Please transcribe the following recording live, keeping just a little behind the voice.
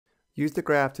Use the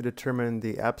graph to determine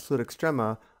the absolute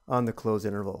extrema on the closed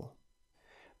interval.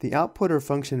 The output or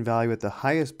function value at the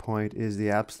highest point is the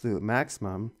absolute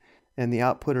maximum, and the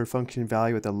output or function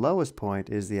value at the lowest point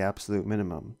is the absolute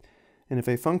minimum. And if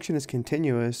a function is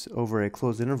continuous over a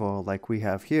closed interval like we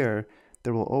have here,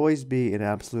 there will always be an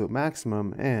absolute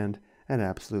maximum and an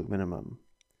absolute minimum.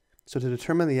 So to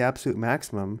determine the absolute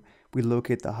maximum, we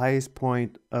locate the highest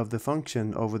point of the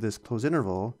function over this closed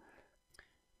interval,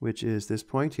 which is this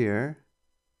point here.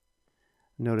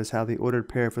 Notice how the ordered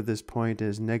pair for this point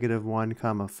is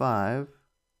 -1, 5.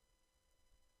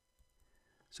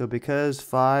 So because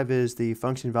 5 is the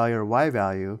function value or y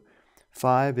value,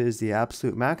 5 is the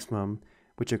absolute maximum,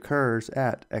 which occurs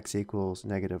at x equals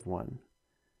 -1.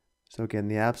 So again,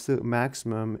 the absolute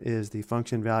maximum is the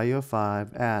function value of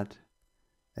 5 at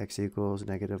x equals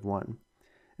 -1.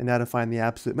 And now to find the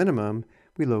absolute minimum,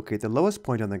 we locate the lowest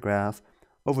point on the graph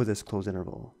over this closed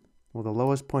interval. Well, the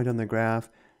lowest point on the graph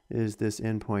is this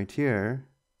endpoint here.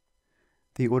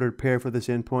 The ordered pair for this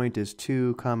endpoint is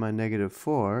 2,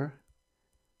 -4.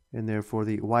 And therefore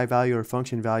the y value or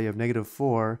function value of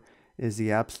 -4 is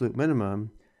the absolute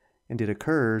minimum, and it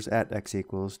occurs at x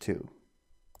equals 2.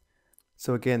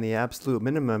 So again, the absolute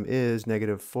minimum is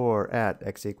 -4 at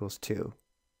x equals 2.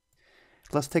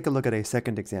 Let's take a look at a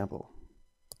second example.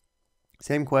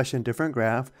 Same question, different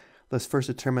graph. Let's first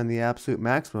determine the absolute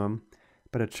maximum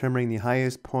by determining the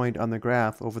highest point on the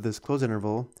graph over this closed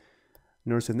interval.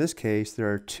 Notice in this case there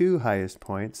are two highest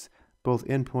points. Both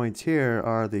endpoints here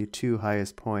are the two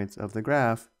highest points of the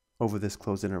graph over this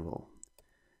closed interval,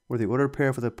 where the ordered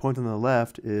pair for the point on the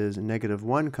left is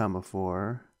 -1,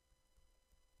 4,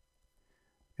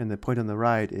 and the point on the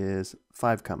right is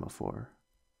 5, 4.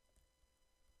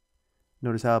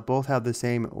 Notice how both have the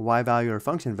same y value or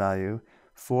function value.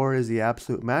 4 is the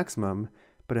absolute maximum,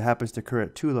 but it happens to occur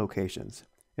at two locations.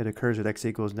 It occurs at x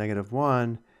equals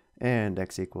 -1 and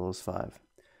x equals 5.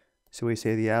 So we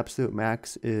say the absolute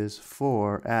max is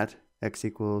 4 at x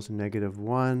equals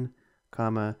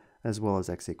 -1, as well as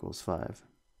x equals 5.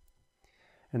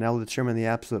 And now we'll determine the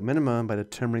absolute minimum by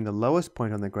determining the lowest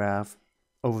point on the graph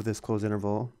over this closed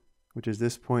interval, which is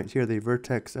this point here, the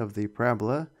vertex of the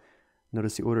parabola.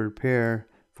 Notice the ordered pair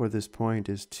for this point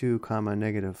is 2,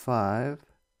 -5,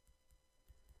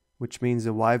 which means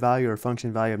the y value or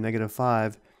function value of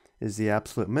 -5 is the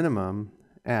absolute minimum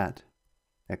at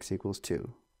x equals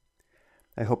 2.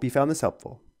 I hope you found this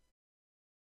helpful.